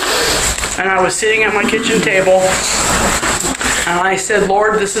 And I was sitting at my kitchen table, and I said,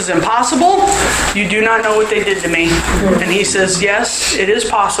 Lord, this is impossible. You do not know what they did to me. And he says, yes, it is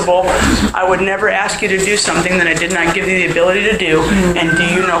possible. I would never ask you to do something that I did not give you the ability to do. And do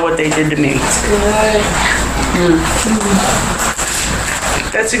you know what they did to me?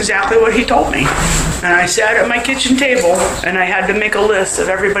 That's exactly what he told me. And I sat at my kitchen table, and I had to make a list of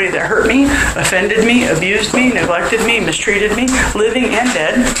everybody that hurt me, offended me, abused me, neglected me, mistreated me, living and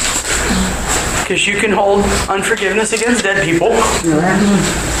dead. Because you can hold unforgiveness against dead people.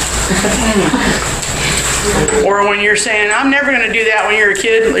 Or when you're saying, I'm never going to do that when you're a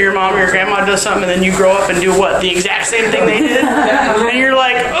kid, your mom or your grandma does something, and then you grow up and do what? The exact same thing they did? And you're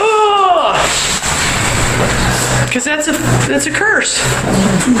like, oh! Because that's a curse.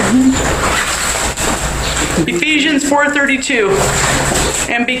 Ephesians 4:32.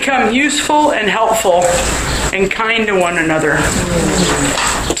 And become useful and helpful and kind to one another.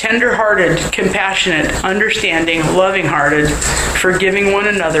 Tender-hearted, compassionate, understanding, loving-hearted, forgiving one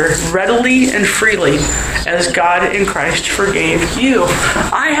another readily and freely as God in Christ forgave you.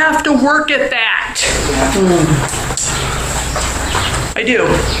 I have to work at that. I do.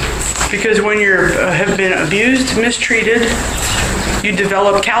 Because when you have been abused, mistreated, you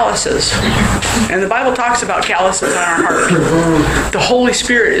develop calluses. And the Bible talks about calluses on our heart. The Holy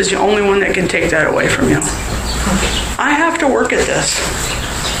Spirit is the only one that can take that away from you. I have to work at this.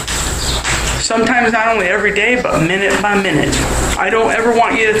 Sometimes not only every day, but minute by minute. I don't ever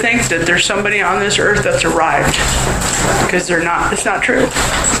want you to think that there's somebody on this earth that's arrived. Because they're not. It's not true.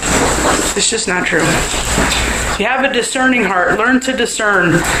 It's just not true. You have a discerning heart. Learn to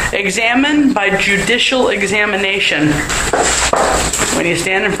discern. Examine by judicial examination. When you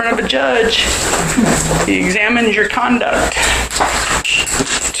stand in front of a judge, he examines your conduct.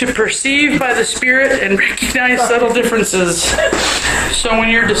 To perceive by the Spirit and recognize subtle differences. So when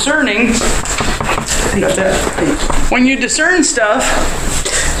you're discerning, when you discern stuff,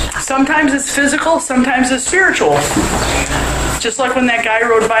 sometimes it's physical, sometimes it's spiritual. Just like when that guy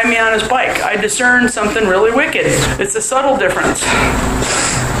rode by me on his bike. I discerned something really wicked. It's a subtle difference.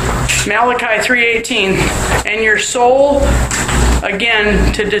 Malachi 3:18, and your soul,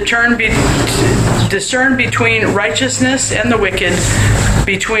 again, to discern between righteousness and the wicked,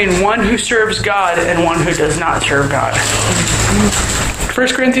 between one who serves God and one who does not serve God.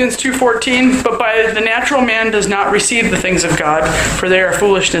 1 Corinthians 2:14, but by the natural man does not receive the things of God, for they are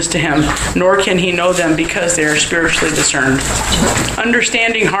foolishness to him, nor can he know them because they are spiritually discerned.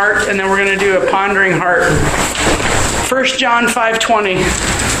 Understanding heart, and then we're going to do a pondering heart. 1 John 5:20,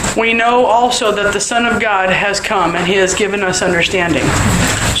 we know also that the Son of God has come, and he has given us understanding,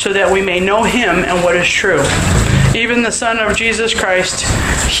 so that we may know him and what is true. Even the Son of Jesus Christ,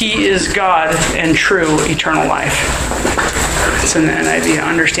 he is God and true eternal life. It's in the NIV,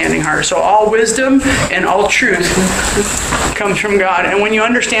 understanding heart. So all wisdom and all truth comes from God. And when you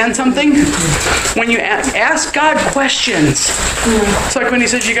understand something, when you ask God questions, it's like when he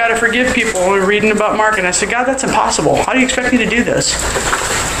says you got to forgive people. We're reading about Mark, and I said, God, that's impossible. How do you expect me to do this?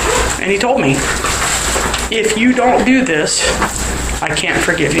 And he told me, if you don't do this, I can't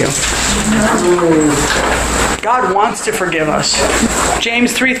forgive you. God wants to forgive us.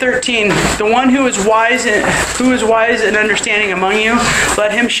 James 3:13, the one who is wise and understanding among you,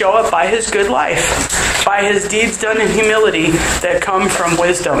 let him show it by his good life, by his deeds done in humility that come from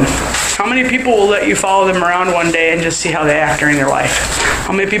wisdom. How many people will let you follow them around one day and just see how they act during their life?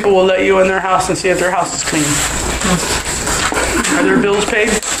 How many people will let you in their house and see if their house is clean? Are their bills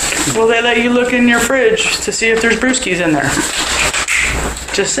paid? Will they let you look in your fridge to see if there's brewskis in there?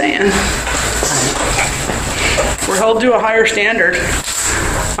 Just saying. We're held to a higher standard.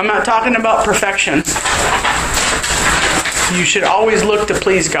 I'm not talking about perfection. You should always look to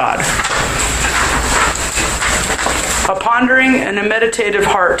please God. A pondering and a meditative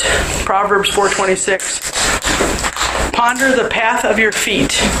heart. Proverbs 4:26. Ponder the path of your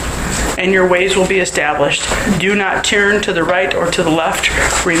feet, and your ways will be established. Do not turn to the right or to the left.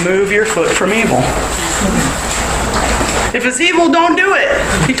 Remove your foot from evil. If it's evil, don't do it.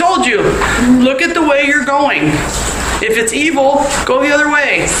 He told you. Look at the way you're going. If it's evil, go the other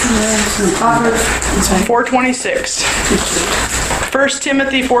way. 4:26. 1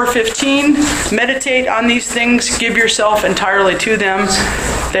 Timothy 4:15. Meditate on these things. Give yourself entirely to them,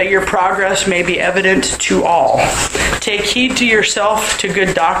 that your progress may be evident to all. Take heed to yourself to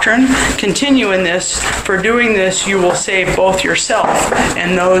good doctrine. Continue in this. For doing this, you will save both yourself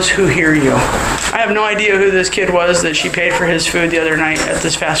and those who hear you. I have no idea who this kid was that she paid for his food the other night at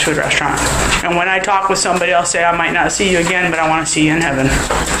this fast food restaurant. And when I talk with somebody, I'll say, I might not see you again, but I want to see you in heaven.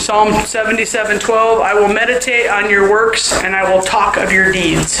 Psalm 77:12, I will meditate on your works, and I will talk of your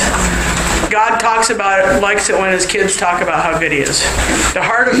deeds. God talks about it, likes it when his kids talk about how good he is. The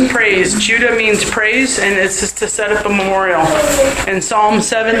heart of praise. Judah means praise, and it's just to set up a memorial. In Psalm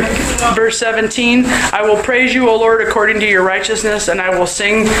 7, verse 17, I will praise you, O Lord, according to your righteousness, and I will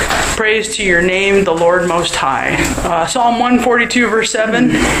sing praise to your name, the Lord Most High. Psalm 142, verse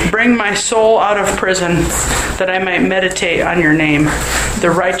 7, bring my soul out of prison, that I might meditate on your name.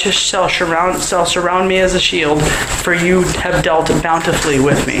 The righteous shall surround me as a shield, for you have dealt bountifully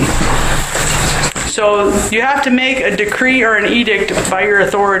with me. So you have to make a decree or an edict by your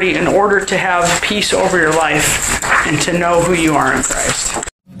authority in order to have peace over your life and to know who you are in Christ.